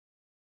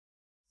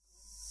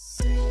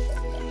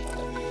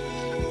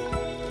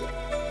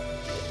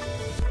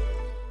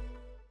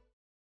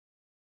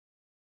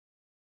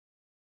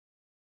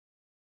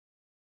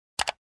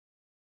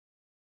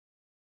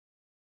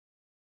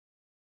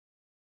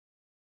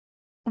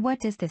What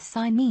does this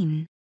sign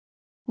mean?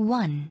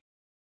 1.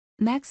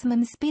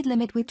 Maximum speed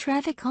limit with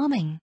traffic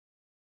calming.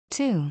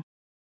 2.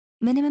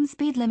 Minimum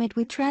speed limit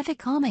with traffic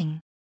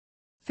calming.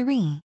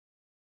 3.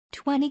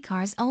 20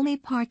 cars only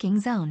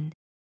parking zone.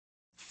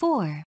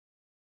 4.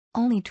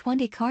 Only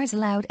 20 cars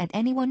allowed at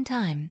any one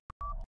time.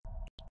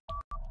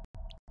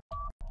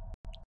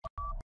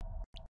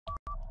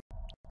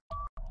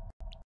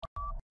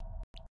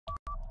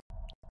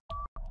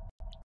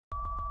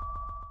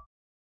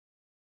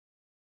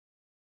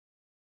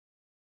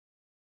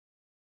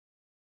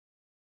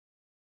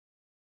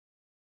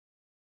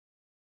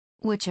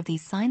 Which of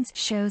these signs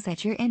shows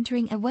that you're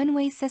entering a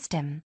one-way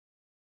system?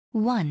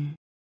 1,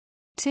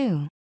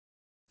 2,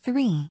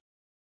 3,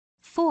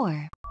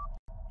 4.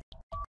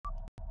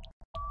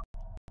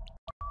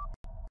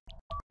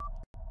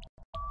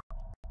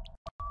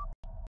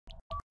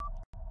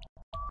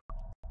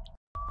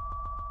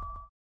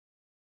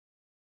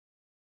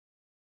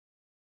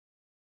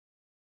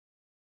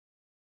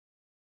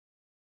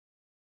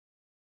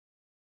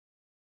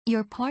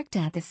 You're parked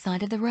at the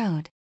side of the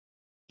road.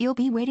 You'll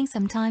be waiting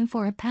some time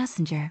for a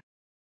passenger.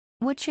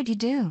 What should you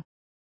do?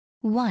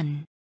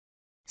 1.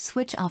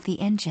 Switch off the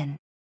engine.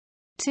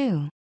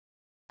 2.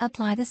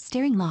 Apply the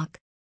steering lock.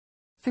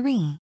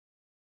 3.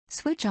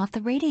 Switch off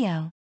the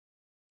radio.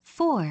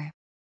 4.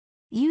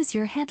 Use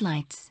your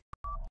headlights.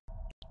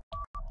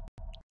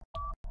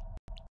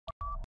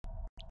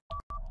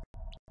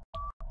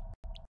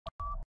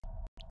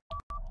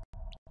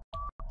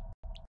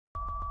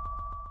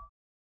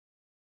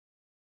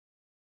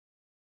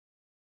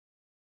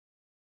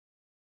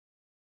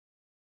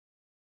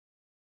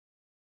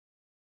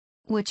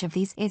 Which of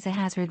these is a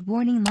hazard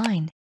warning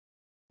line?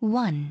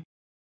 1,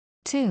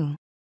 2,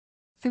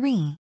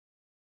 3,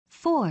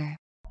 4.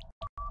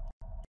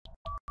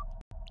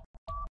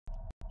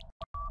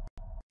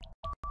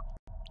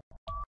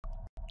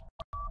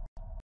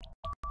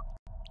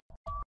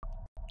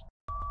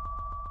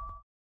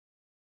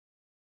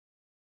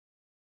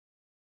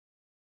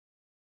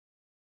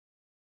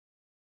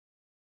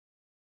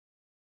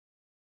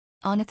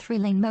 On a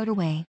 3-lane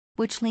motorway,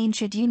 which lane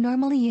should you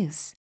normally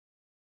use?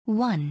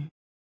 1.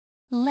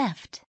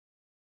 Left.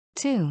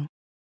 2.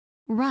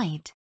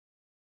 Right.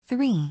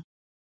 3.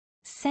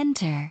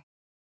 Center.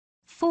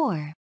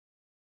 4.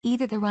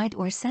 Either the right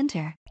or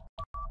center.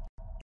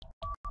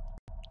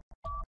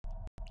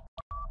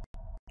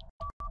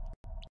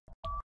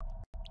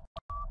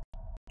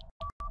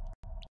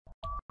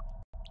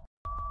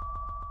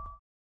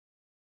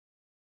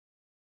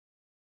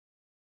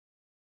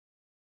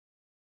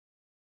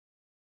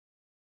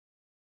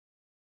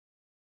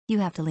 You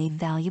have to leave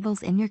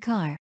valuables in your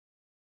car.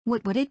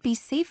 What would it be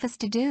safest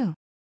to do?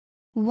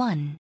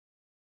 1.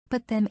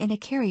 Put them in a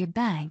carrier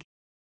bag.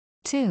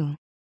 2.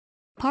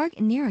 Park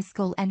near a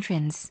school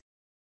entrance.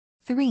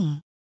 3.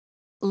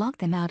 Lock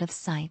them out of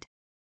sight.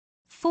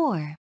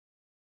 4.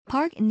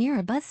 Park near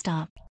a bus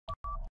stop.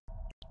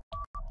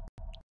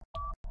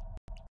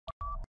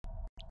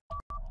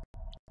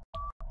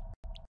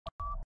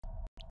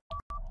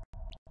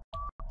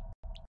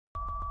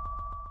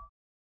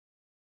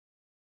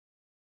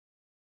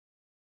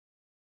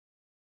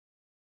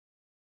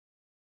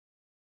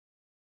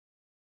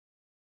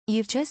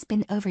 You've just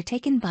been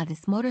overtaken by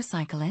this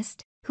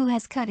motorcyclist who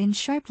has cut in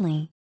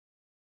sharply.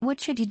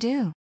 What should you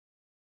do?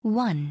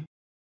 1.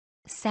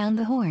 Sound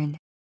the horn.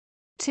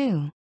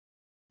 2.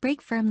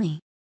 Brake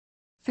firmly.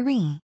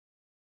 3.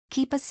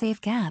 Keep a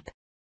safe gap.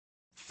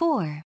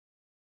 4.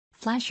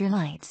 Flash your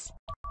lights.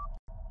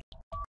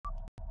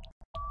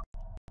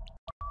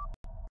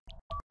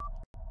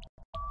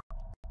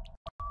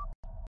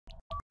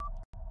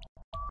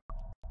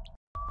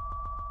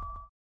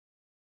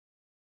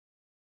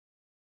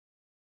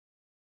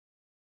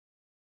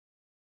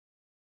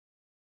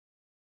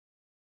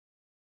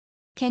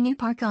 Can you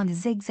park on the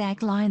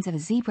zigzag lines of a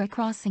zebra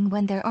crossing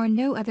when there are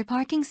no other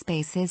parking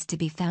spaces to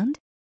be found?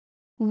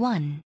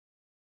 1.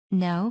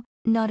 No,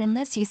 not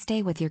unless you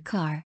stay with your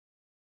car.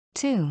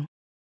 2.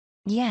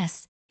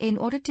 Yes, in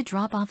order to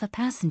drop off a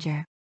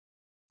passenger.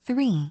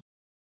 3.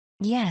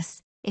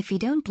 Yes, if you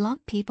don't block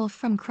people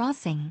from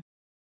crossing.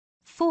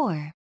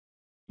 4.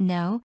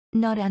 No,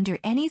 not under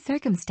any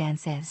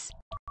circumstances.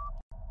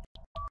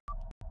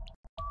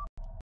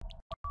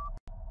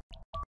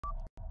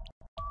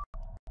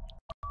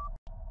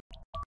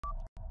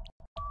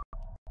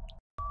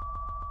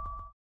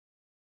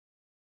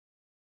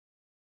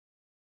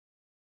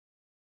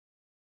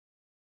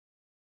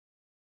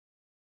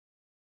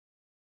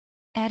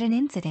 At an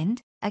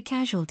incident, a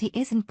casualty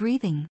isn't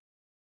breathing.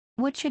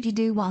 What should you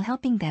do while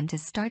helping them to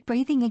start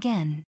breathing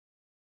again?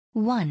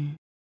 1.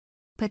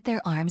 Put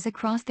their arms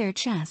across their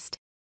chest.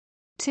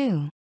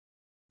 2.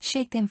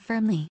 Shake them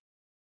firmly.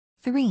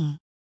 3.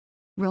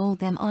 Roll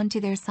them onto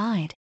their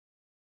side.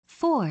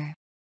 4.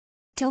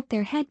 Tilt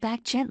their head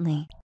back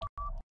gently.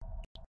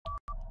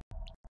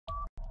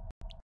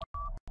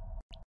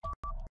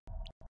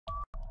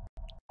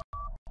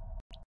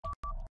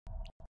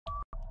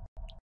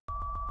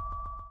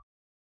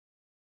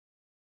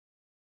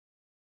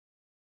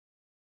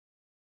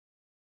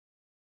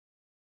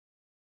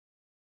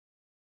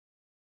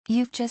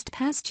 You've just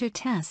passed your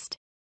test.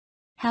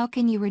 How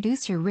can you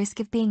reduce your risk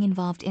of being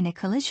involved in a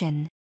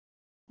collision?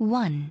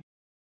 1.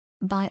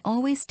 By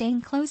always staying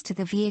close to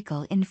the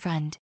vehicle in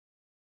front.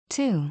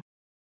 2.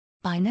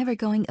 By never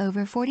going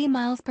over 40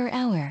 miles per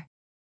hour.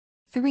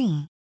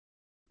 3.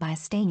 By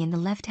staying in the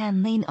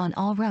left-hand lane on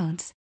all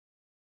roads.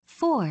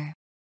 4.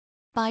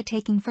 By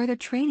taking further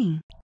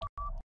training.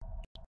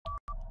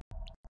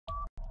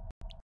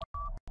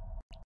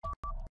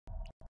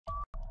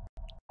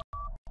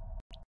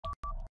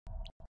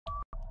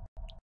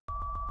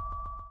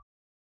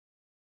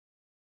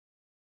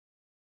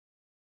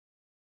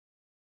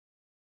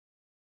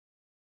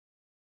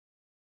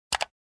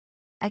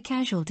 A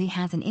casualty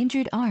has an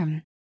injured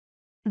arm.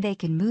 They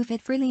can move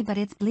it freely but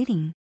it's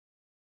bleeding.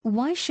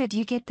 Why should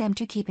you get them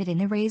to keep it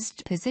in a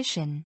raised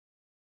position?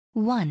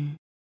 1.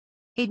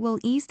 It will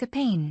ease the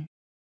pain.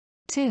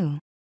 2.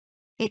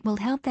 It will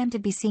help them to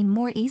be seen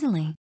more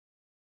easily.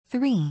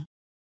 3.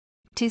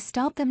 To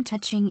stop them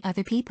touching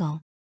other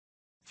people.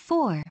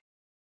 4.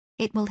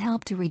 It will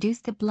help to reduce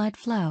the blood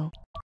flow.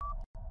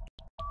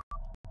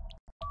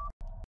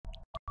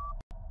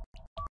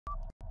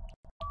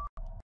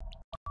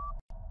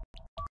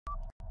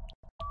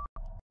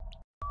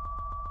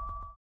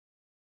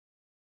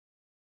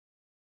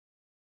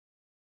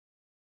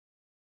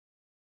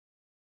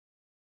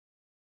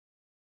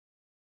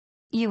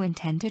 You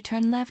intend to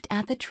turn left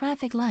at the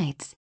traffic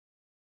lights.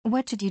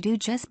 What should you do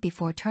just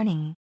before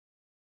turning?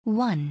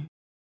 1.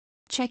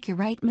 Check your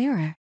right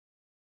mirror.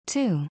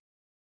 2.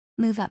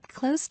 Move up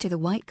close to the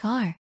white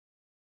car.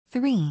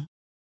 3.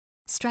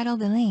 Straddle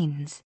the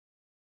lanes.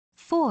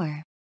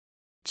 4.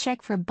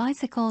 Check for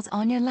bicycles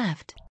on your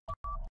left.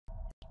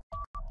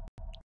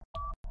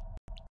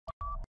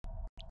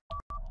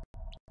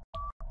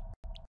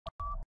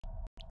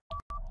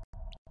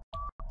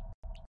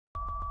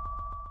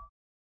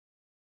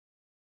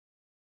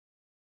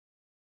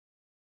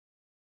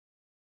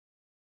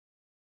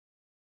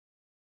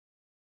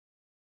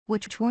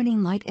 Which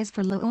warning light is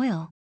for low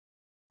oil?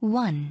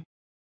 1,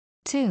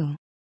 2,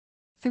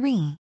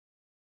 3,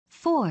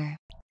 4.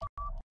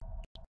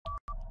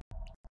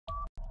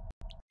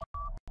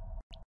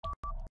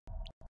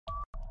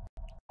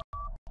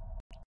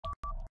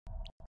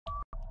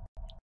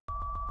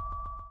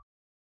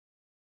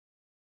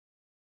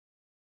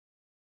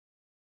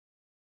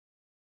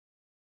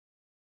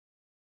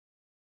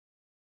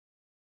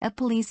 A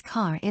police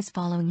car is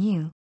following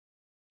you.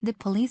 The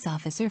police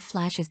officer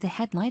flashes the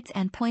headlights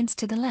and points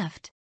to the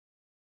left.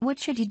 What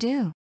should you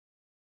do?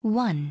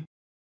 1.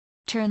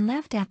 Turn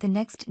left at the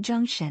next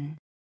junction.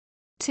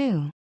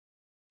 2.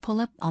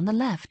 Pull up on the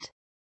left.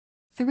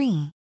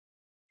 3.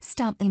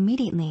 Stop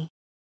immediately.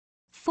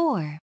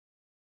 4.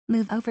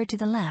 Move over to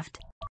the left.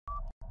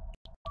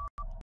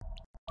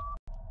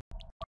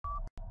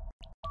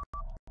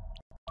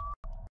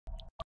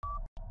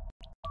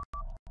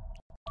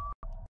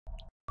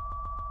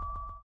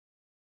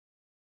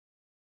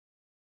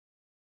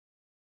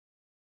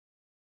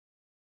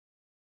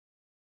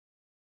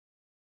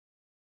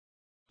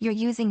 You're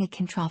using a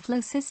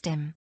contraflow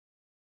system.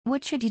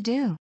 What should you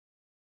do?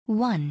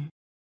 1.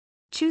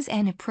 Choose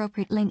an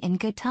appropriate lane in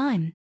good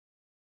time.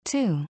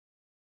 2.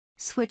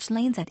 Switch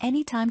lanes at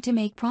any time to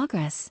make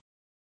progress.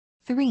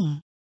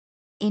 3.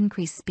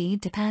 Increase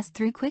speed to pass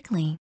through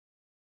quickly.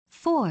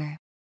 4.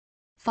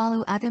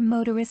 Follow other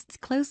motorists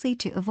closely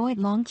to avoid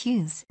long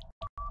queues.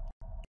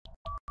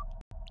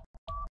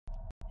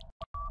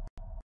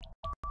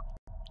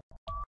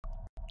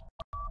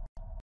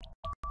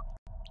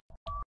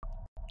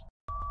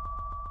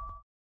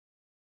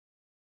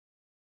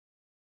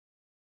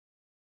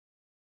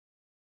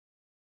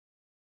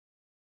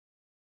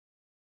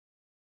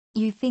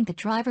 You think the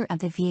driver of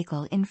the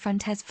vehicle in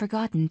front has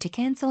forgotten to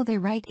cancel their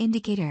right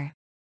indicator.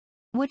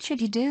 What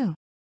should you do?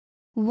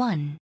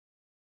 1.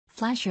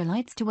 Flash your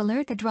lights to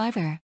alert the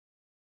driver.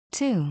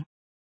 2.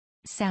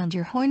 Sound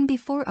your horn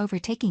before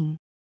overtaking.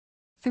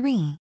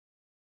 3.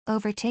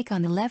 Overtake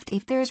on the left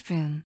if there's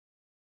room.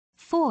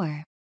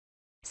 4.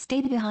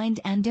 Stay behind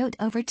and don't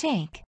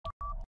overtake.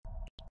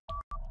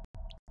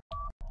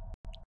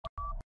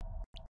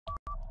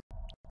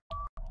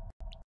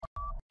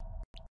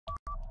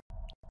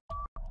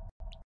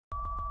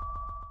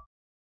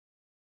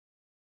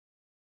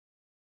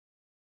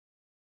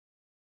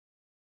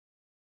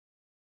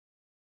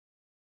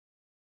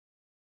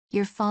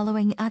 You're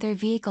following other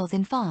vehicles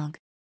in fog.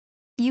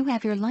 You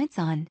have your lights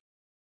on.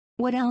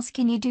 What else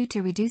can you do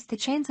to reduce the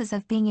chances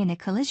of being in a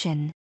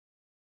collision?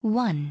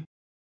 1.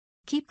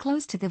 Keep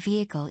close to the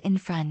vehicle in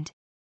front.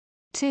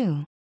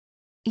 2.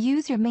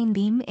 Use your main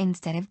beam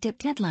instead of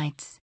dipped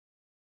headlights.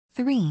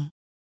 3.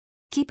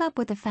 Keep up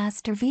with the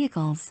faster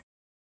vehicles.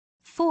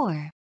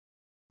 4.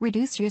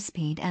 Reduce your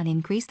speed and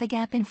increase the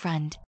gap in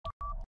front.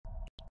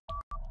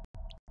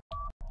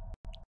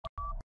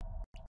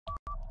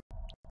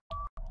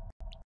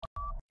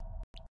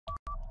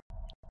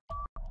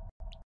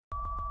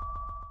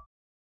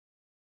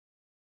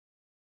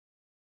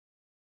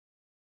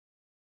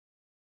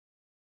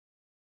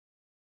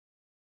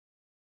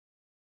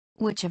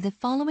 Which of the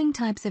following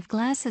types of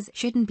glasses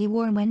shouldn't be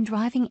worn when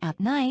driving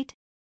at night?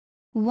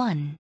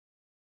 1.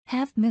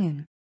 Half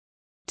moon.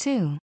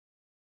 2.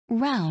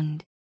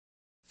 Round.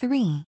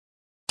 3.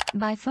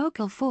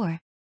 Bifocal. 4.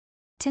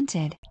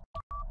 Tinted.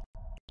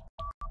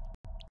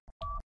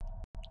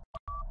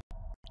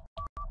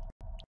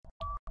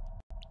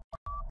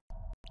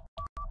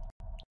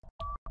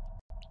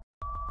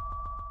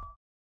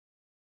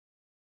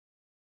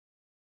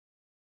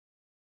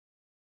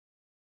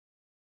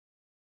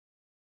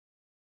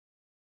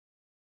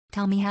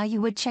 Tell me how you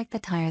would check the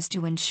tires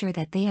to ensure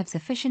that they have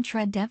sufficient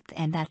tread depth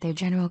and that their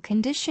general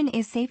condition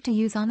is safe to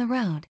use on the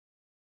road.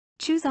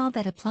 Choose all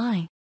that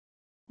apply.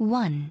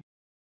 1.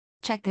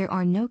 Check there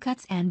are no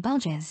cuts and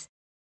bulges.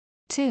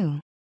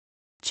 2.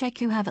 Check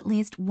you have at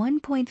least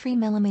 1.3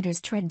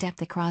 mm tread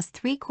depth across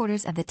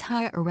 3/4 of the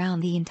tire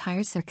around the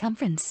entire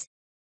circumference.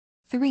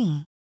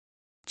 3.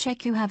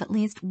 Check you have at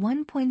least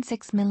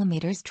 1.6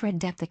 mm tread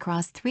depth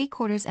across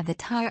 3/4 of the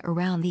tire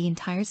around the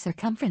entire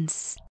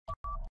circumference.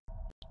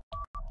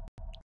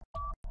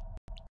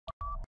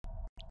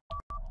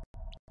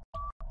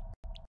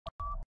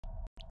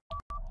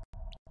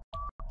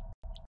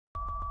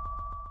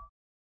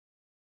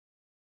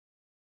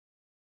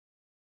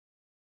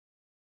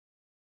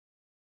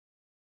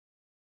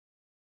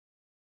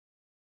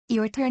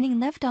 You're turning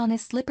left on a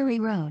slippery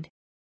road.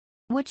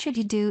 What should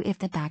you do if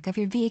the back of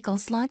your vehicle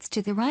slides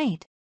to the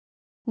right?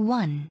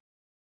 1.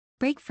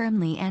 Brake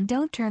firmly and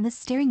don't turn the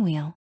steering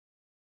wheel.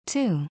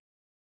 2.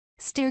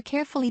 Steer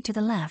carefully to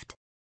the left.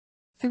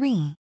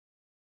 3.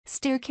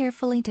 Steer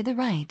carefully to the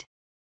right.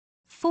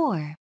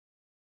 4.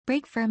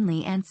 Brake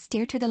firmly and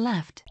steer to the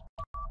left.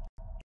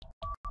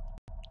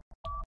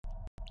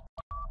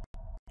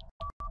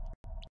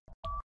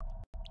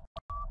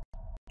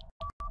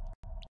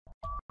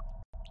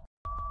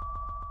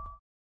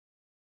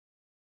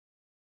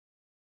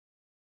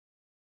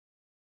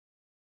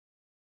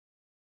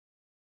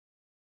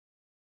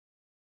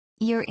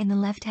 You're in the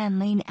left-hand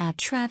lane at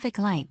traffic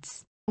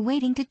lights,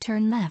 waiting to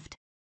turn left.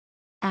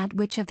 At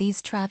which of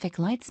these traffic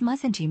lights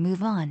mustn't you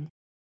move on?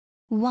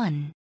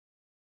 1.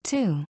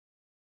 2.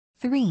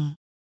 3.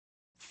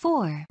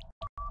 4.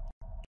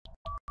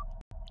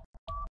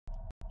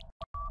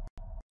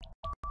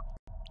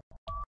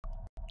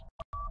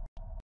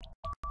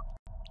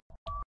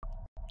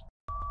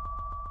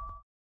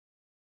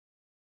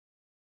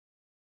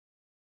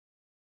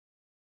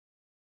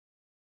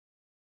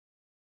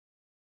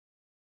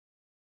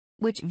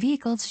 Which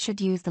vehicles should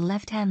use the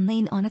left-hand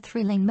lane on a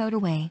 3-lane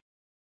motorway?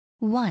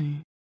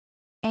 1.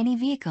 Any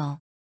vehicle.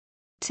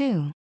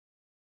 2.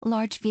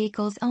 Large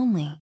vehicles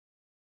only.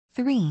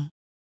 3.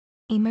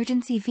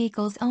 Emergency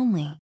vehicles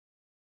only.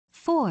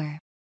 4.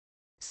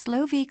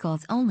 Slow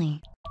vehicles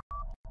only.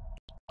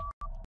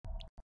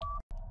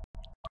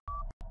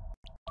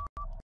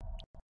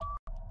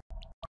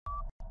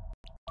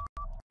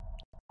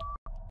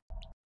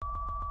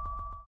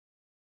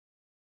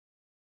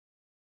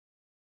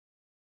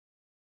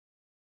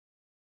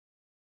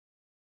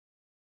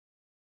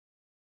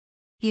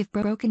 You've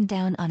broken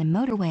down on a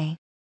motorway.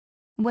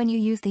 When you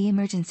use the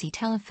emergency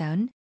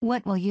telephone,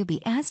 what will you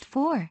be asked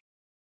for?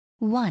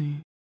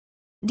 1.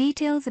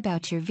 Details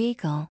about your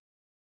vehicle.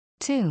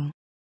 2.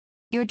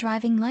 Your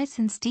driving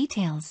license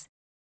details.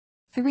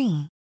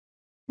 3.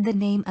 The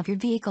name of your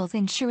vehicle's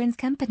insurance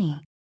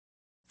company.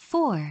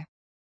 4.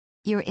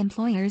 Your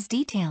employer's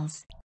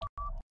details.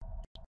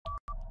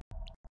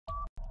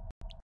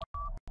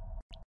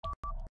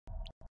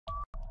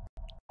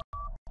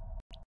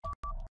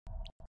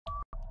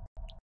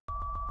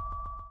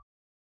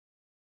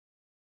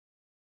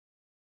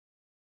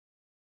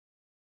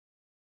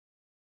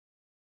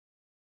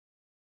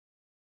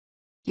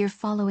 You're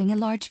following a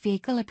large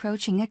vehicle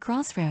approaching a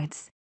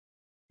crossroads.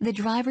 The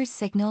driver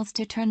signals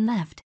to turn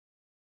left.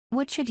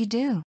 What should you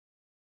do?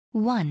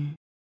 1.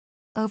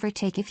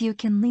 Overtake if you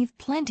can leave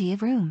plenty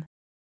of room.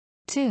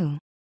 2.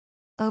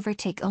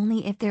 Overtake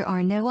only if there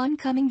are no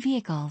oncoming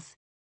vehicles.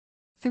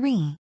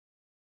 3.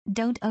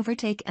 Don't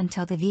overtake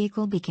until the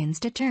vehicle begins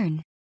to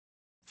turn.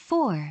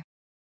 4.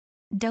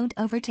 Don't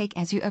overtake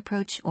as you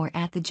approach or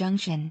at the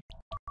junction.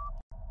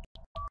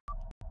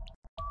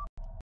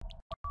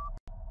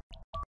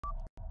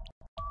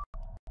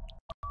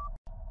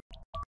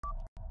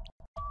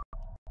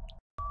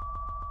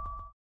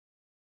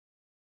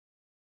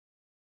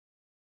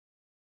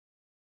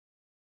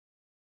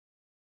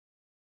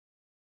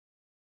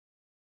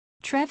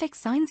 Traffic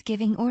signs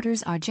giving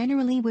orders are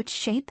generally which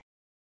shape?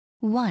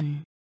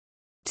 1.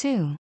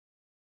 2.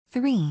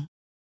 3.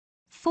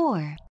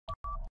 4.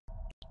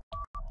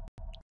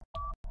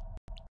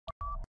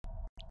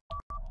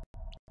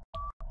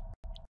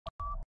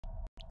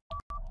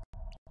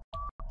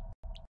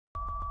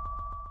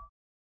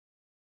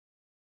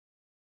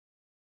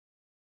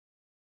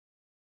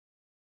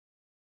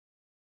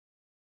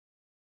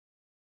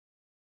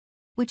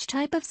 Which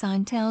type of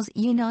sign tells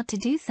you not to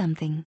do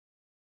something?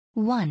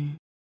 1.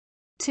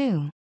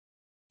 2.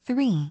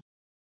 3.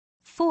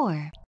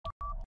 4.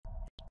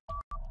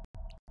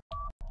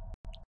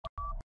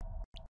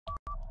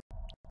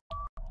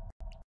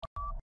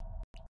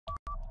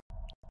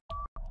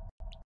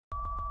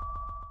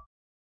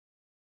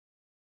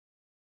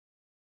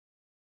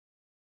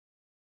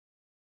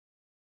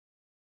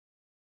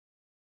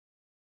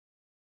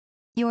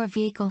 Your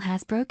vehicle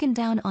has broken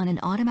down on an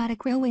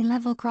automatic railway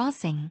level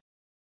crossing.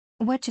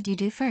 What should you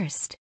do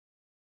first?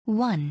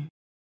 1.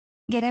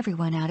 Get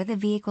everyone out of the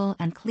vehicle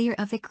and clear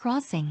of the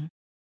crossing.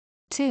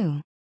 2.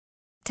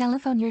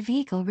 Telephone your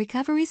vehicle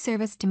recovery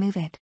service to move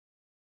it.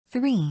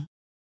 3.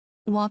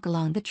 Walk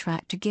along the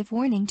track to give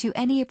warning to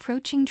any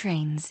approaching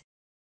trains.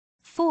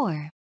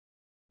 4.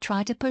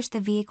 Try to push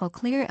the vehicle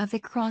clear of the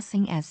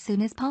crossing as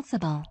soon as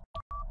possible.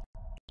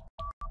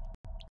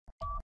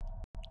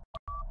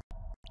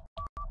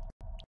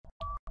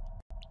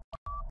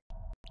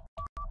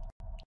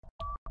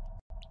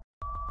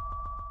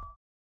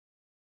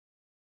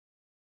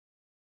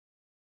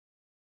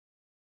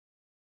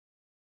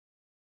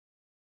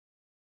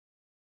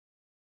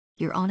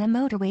 You're on a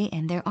motorway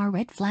and there are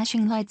red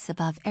flashing lights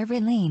above every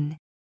lane.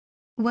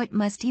 What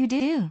must you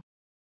do?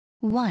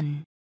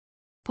 1.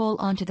 Pull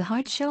onto the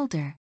hard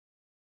shoulder.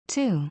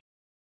 2.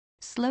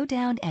 Slow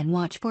down and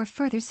watch for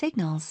further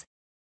signals.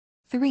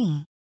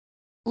 3.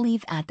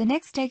 Leave at the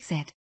next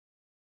exit.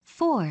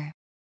 4.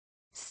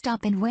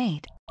 Stop and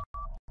wait.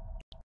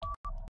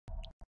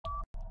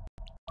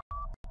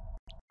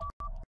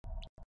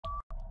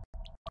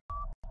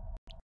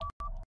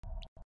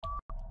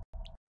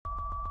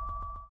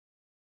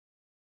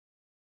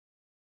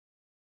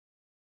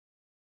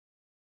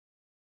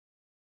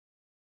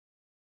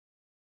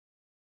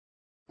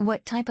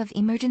 What type of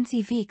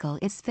emergency vehicle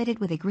is fitted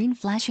with a green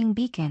flashing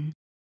beacon?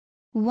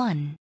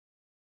 1.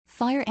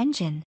 Fire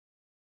engine.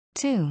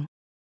 2.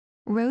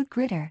 Road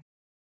gritter.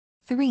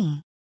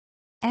 3.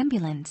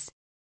 Ambulance.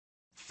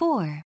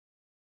 4.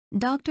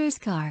 Doctor's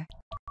car.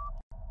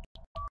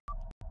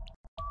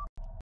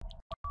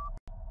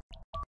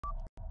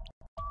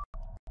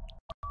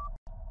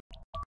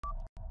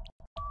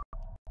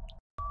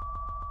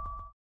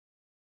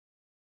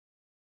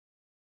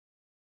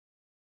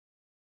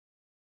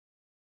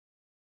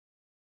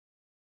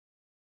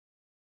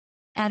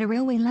 At a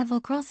railway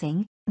level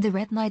crossing, the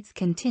red lights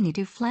continue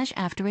to flash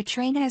after a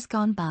train has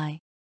gone by.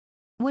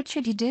 What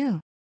should you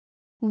do?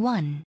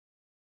 1.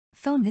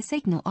 Phone the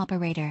signal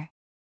operator.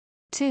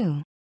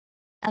 2.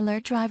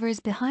 Alert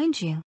drivers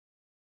behind you.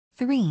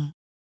 3.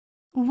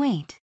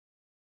 Wait.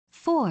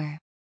 4.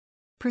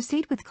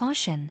 Proceed with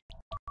caution.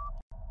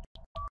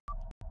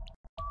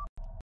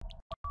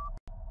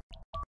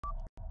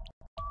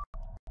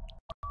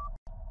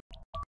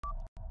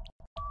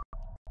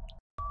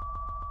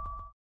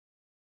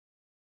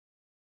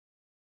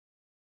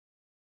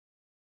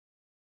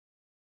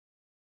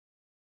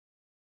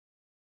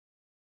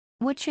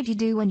 What should you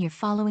do when you're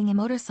following a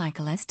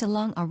motorcyclist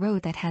along a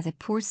road that has a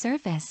poor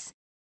surface?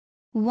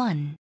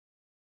 1.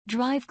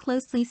 Drive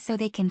closely so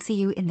they can see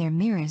you in their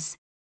mirrors.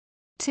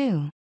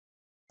 2.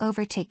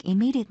 Overtake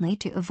immediately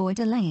to avoid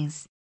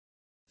delays.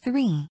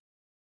 3.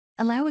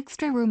 Allow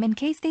extra room in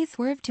case they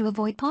swerve to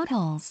avoid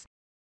potholes.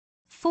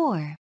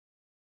 4.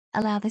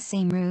 Allow the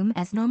same room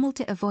as normal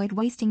to avoid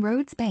wasting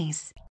road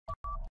space.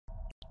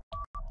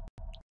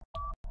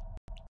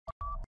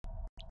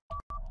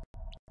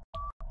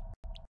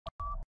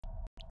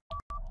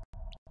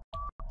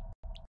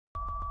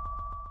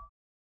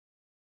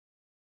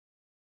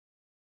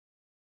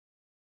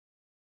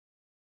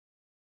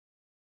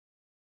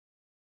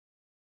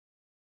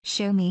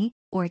 Show me,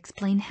 or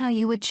explain how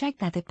you would check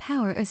that the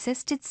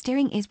power-assisted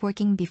steering is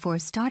working before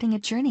starting a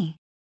journey.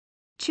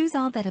 Choose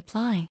all that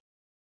apply.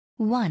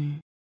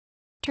 1.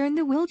 Turn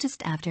the wheel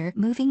just after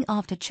moving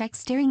off to check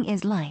steering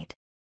is light.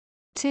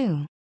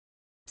 2.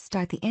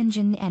 Start the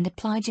engine and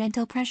apply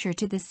gentle pressure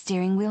to the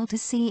steering wheel to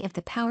see if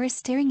the power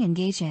steering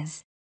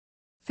engages.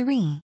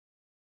 3.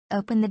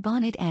 Open the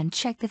bonnet and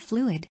check the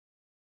fluid.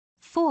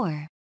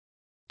 4.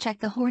 Check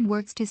the horn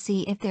works to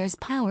see if there's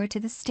power to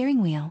the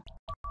steering wheel.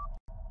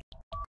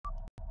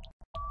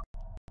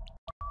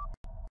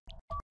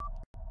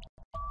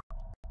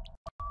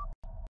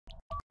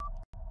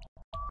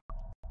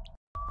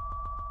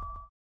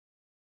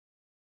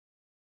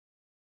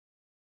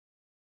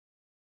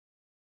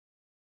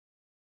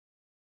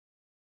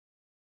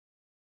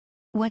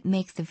 What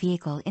makes the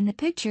vehicle in the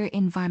picture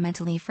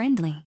environmentally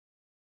friendly?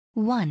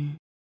 1.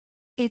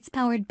 It's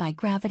powered by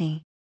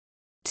gravity.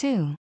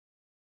 2.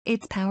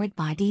 It's powered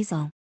by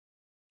diesel.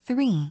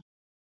 3.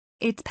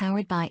 It's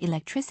powered by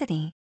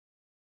electricity.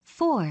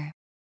 4.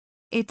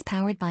 It's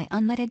powered by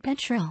unleaded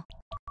petrol.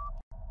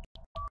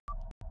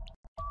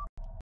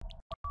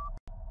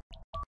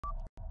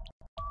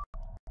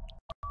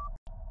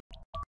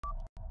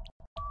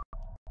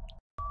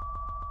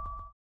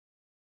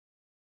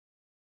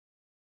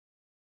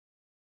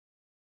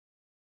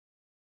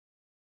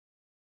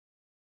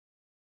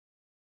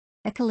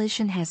 A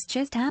collision has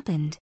just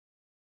happened.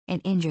 An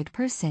injured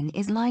person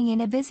is lying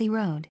in a busy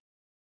road.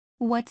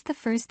 What's the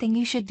first thing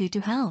you should do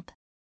to help?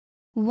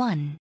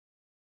 1.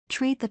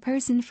 Treat the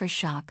person for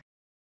shock.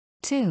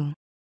 2.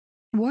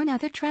 Warn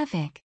other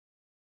traffic.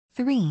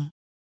 3.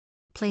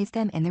 Place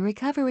them in the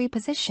recovery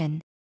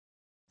position.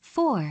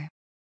 4.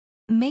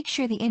 Make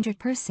sure the injured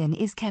person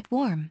is kept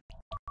warm.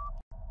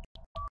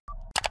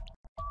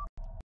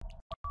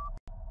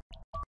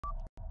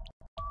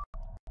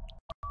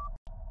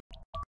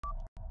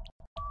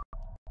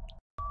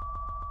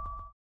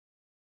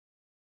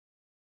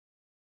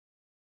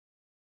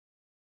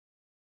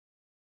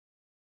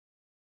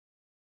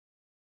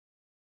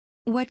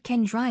 What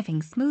can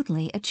driving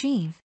smoothly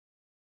achieve?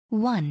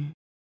 1.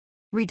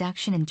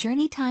 Reduction in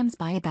journey times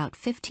by about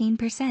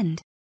 15%.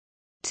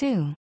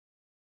 2.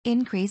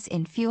 Increase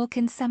in fuel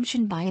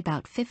consumption by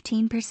about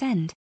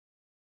 15%.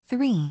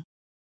 3.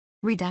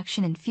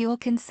 Reduction in fuel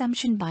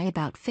consumption by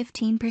about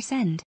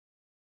 15%.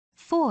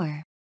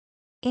 4.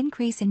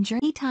 Increase in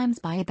journey times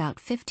by about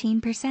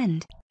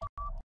 15%.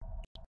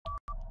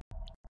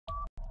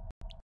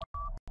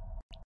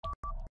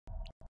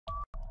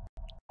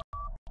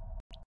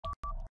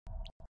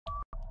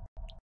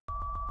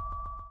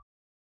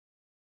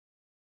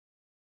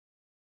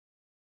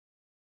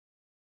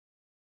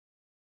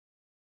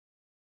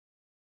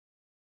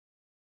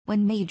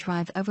 When may you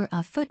drive over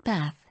a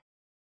footpath?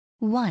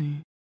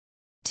 1.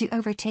 To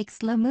overtake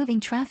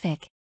slow-moving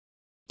traffic.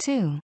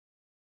 2.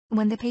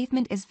 When the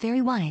pavement is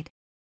very wide.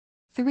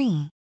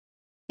 3.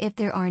 If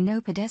there are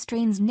no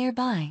pedestrians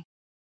nearby.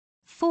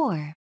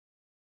 4.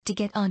 To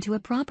get onto a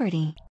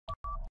property.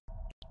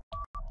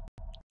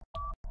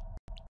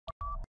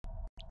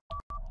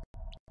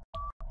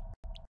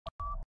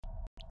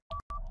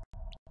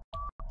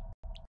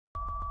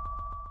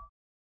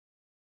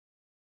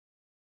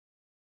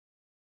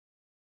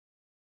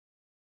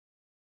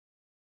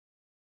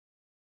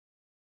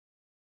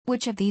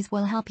 Which of these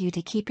will help you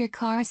to keep your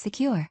car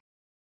secure?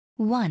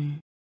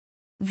 1.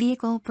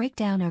 Vehicle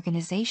breakdown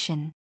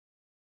organization.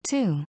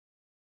 2.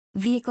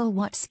 Vehicle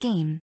watch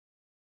scheme.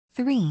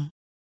 3.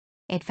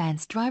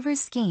 Advanced driver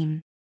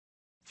scheme.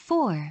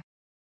 4.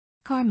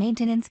 Car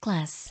maintenance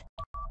class.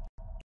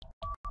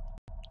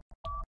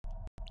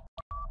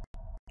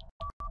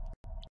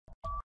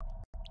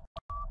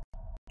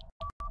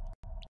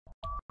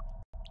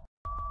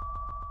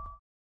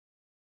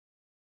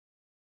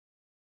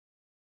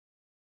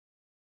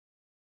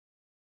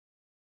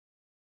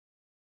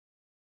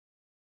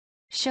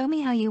 Show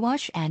me how you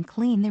wash and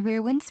clean the rear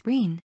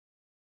windscreen.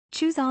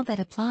 Choose all that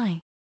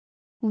apply.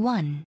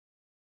 1.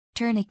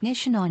 Turn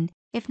ignition on,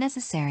 if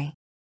necessary.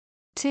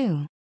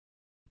 2.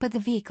 Put the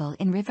vehicle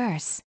in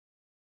reverse.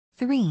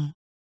 3.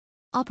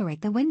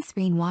 Operate the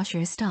windscreen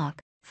washer stock,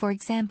 for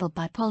example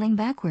by pulling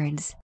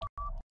backwards.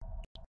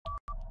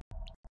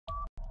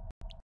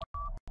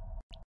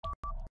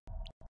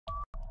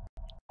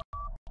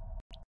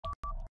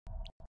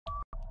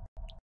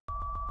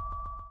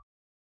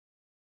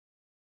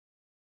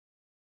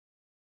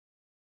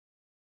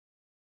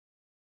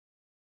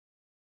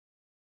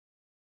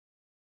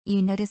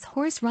 You notice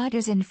horse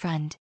riders in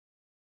front.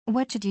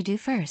 What should you do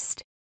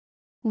first?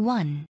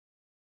 1.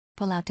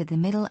 Pull out to the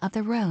middle of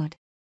the road.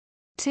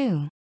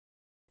 2.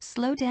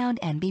 Slow down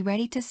and be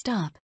ready to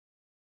stop.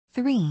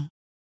 3.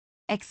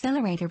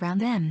 Accelerate around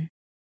them.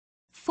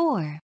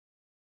 4.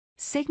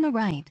 Signal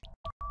right.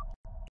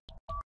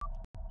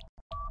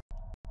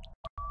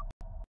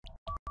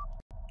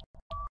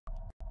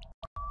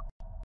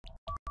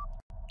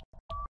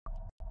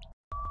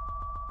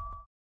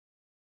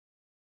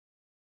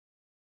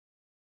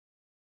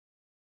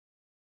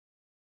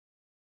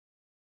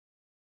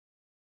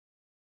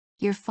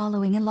 You're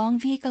following a long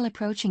vehicle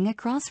approaching a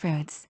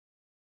crossroads.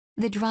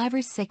 The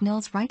driver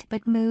signals right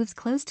but moves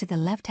close to the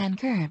left-hand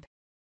curb.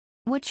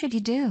 What should you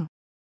do?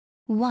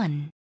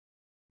 1.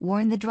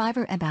 Warn the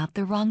driver about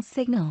the wrong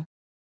signal.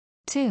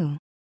 2.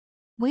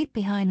 Wait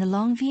behind the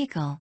long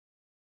vehicle.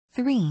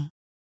 3.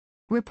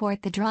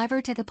 Report the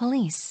driver to the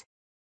police.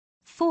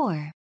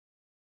 4.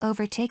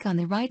 Overtake on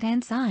the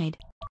right-hand side.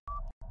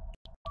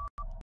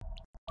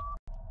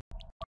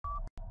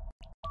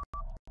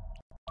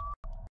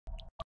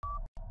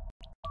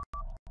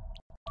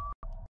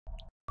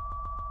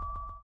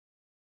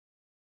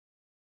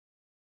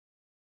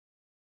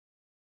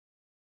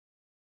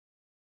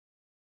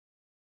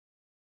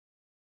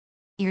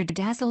 You're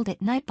dazzled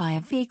at night by a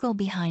vehicle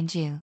behind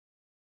you.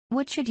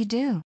 What should you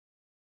do?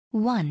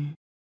 1.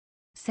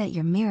 Set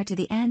your mirror to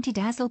the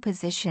anti-dazzle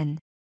position.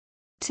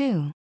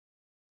 2.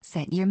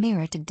 Set your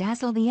mirror to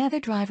dazzle the other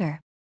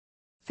driver.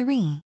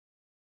 3.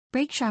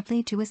 Brake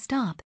sharply to a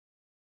stop.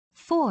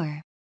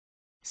 4.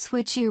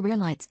 Switch your rear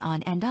lights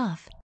on and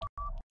off.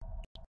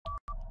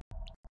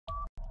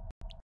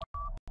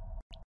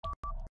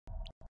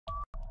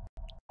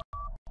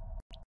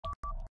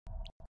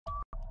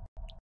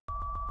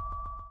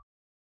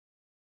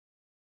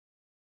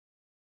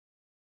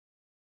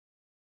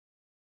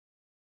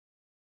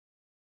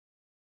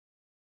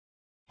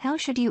 How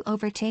should you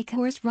overtake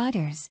horse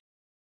riders?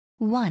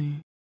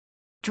 1.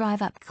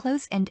 Drive up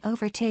close and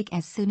overtake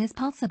as soon as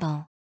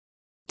possible.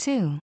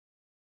 2.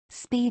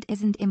 Speed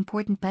isn't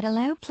important but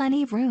allow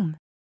plenty of room.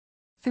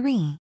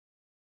 3.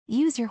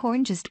 Use your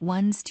horn just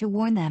once to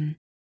warn them.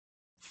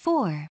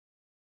 4.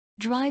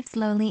 Drive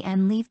slowly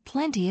and leave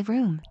plenty of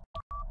room.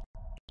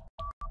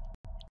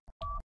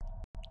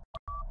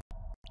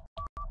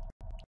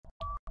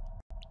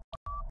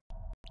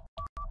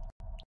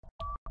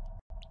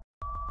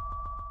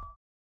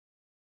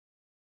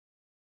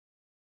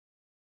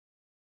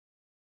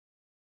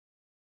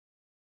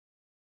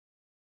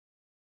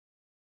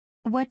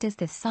 What does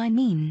this sign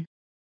mean?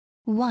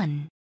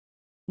 1.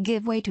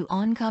 Give way to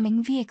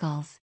oncoming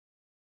vehicles.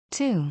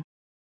 2.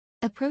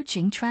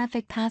 Approaching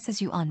traffic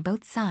passes you on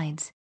both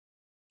sides.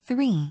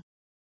 3.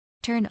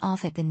 Turn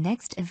off at the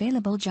next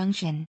available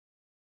junction.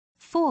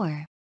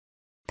 4.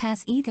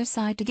 Pass either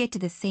side to get to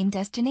the same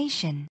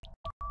destination.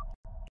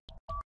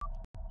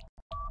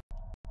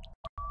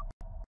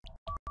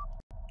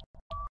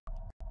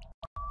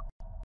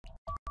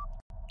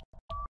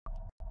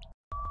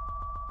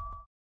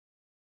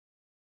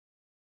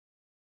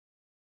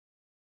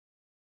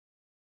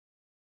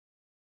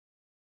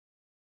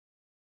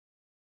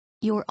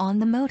 You're on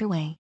the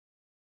motorway.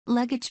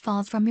 Luggage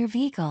falls from your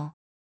vehicle.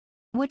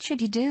 What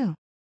should you do?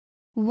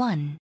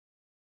 1.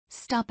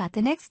 Stop at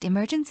the next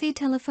emergency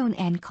telephone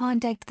and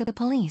contact the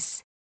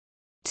police.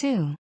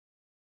 2.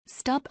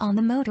 Stop on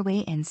the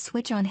motorway and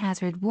switch on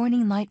hazard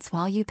warning lights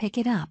while you pick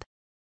it up.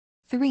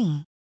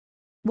 3.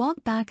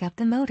 Walk back up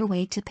the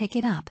motorway to pick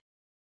it up.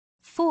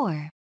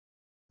 4.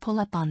 Pull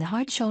up on the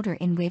hard shoulder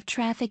and wave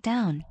traffic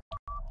down.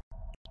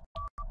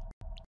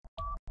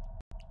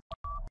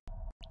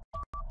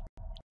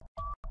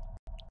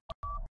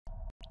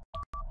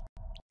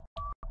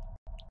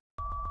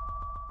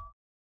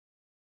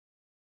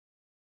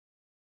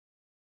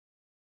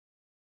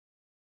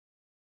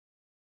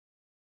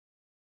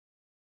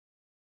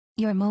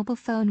 Your mobile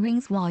phone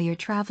rings while you're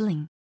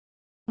traveling.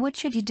 What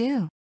should you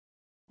do?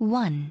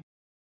 1.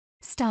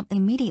 Stop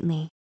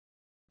immediately.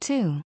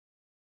 2.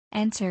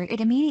 Answer it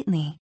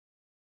immediately.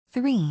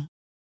 3.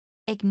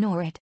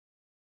 Ignore it.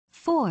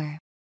 4.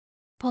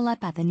 Pull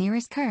up at the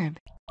nearest curb.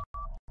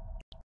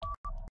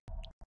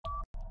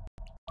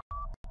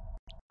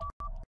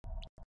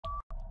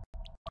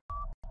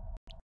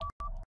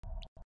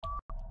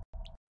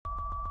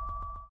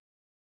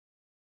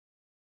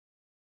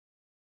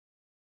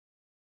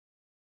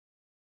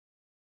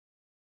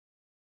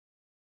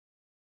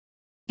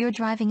 You're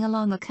driving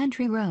along a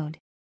country road.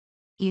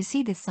 You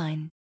see the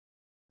sign.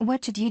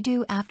 What should you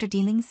do after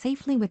dealing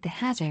safely with the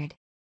hazard?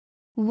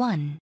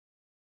 1.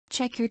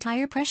 Check your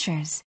tire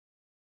pressures.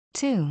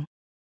 2.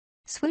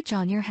 Switch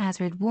on your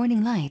hazard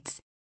warning lights.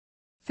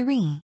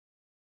 3.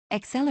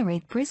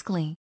 Accelerate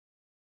briskly.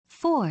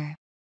 4.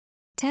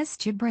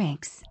 Test your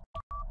brakes.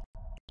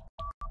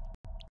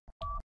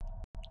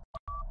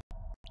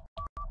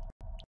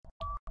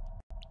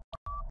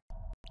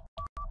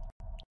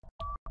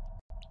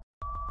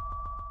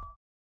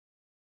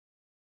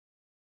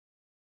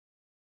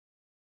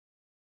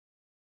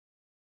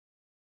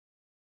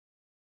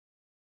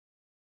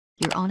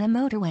 You're on a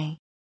motorway.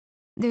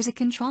 There's a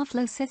control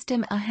flow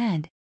system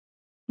ahead.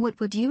 What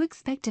would you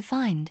expect to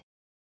find?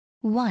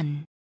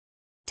 1.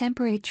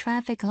 Temporary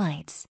traffic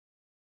lights.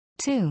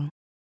 2.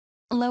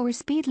 Lower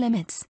speed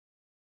limits.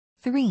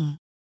 3.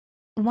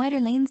 Wider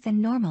lanes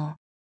than normal.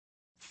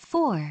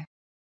 4.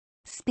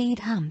 Speed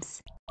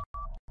humps.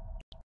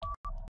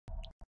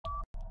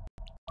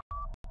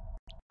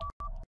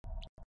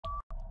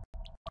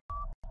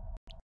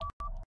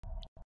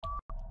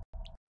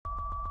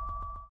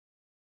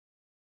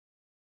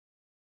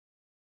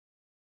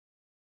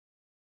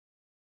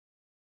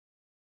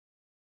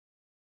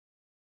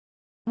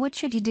 What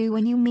should you do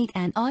when you meet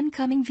an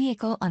oncoming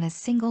vehicle on a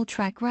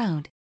single-track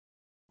road?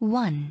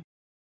 1.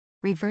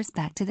 Reverse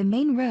back to the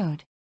main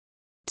road.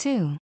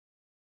 2.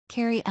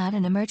 Carry out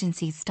an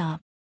emergency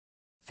stop.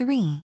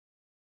 3.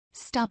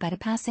 Stop at a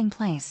passing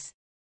place.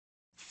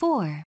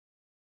 4.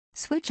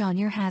 Switch on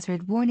your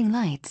hazard warning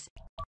lights.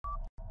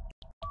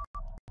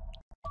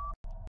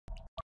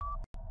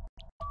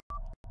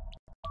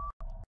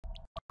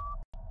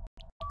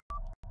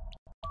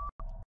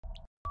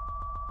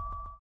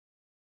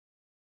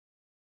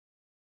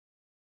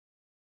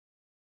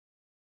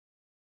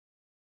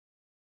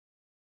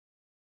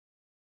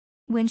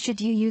 When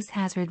should you use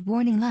hazard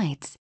warning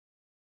lights?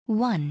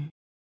 1.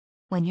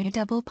 When you're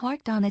double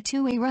parked on a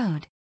two-way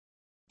road.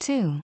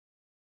 2.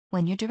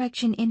 When your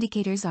direction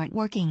indicators aren't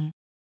working.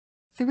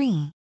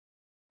 3.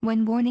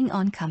 When warning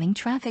oncoming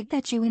traffic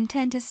that you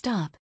intend to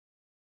stop.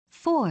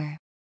 4.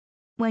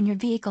 When your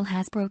vehicle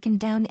has broken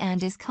down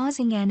and is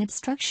causing an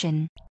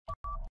obstruction.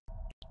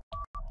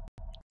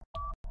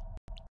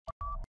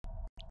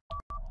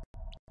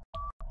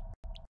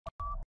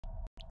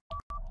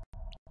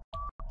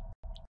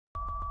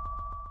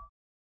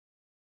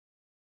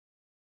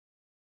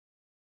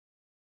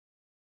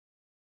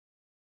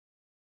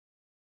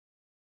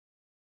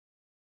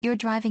 You're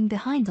driving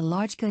behind a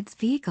large goods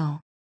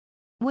vehicle.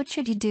 What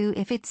should you do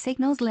if it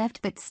signals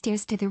left but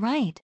steers to the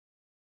right?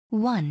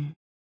 1.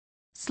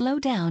 Slow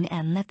down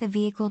and let the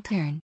vehicle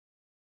turn.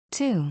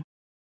 2.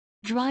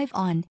 Drive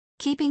on,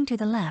 keeping to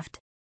the left.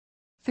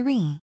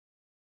 3.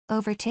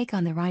 Overtake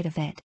on the right of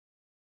it.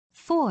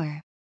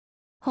 4.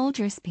 Hold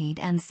your speed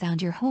and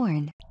sound your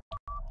horn.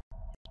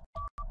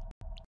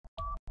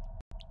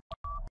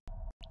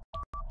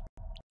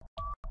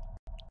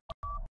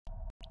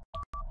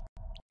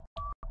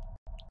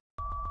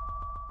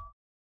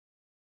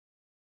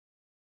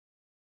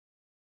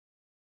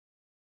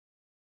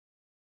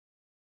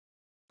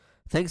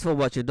 Thanks for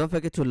watching. Don't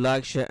forget to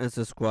like, share and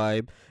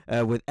subscribe.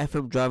 With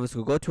FM Driving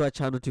School, go to our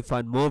channel to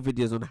find more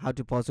videos on how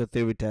to pass your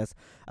theory test,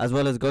 as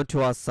well as go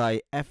to our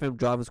site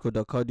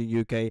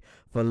fmdrivingschool.co.uk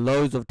for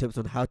loads of tips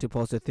on how to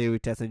pass your theory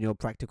test and your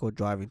practical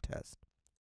driving test.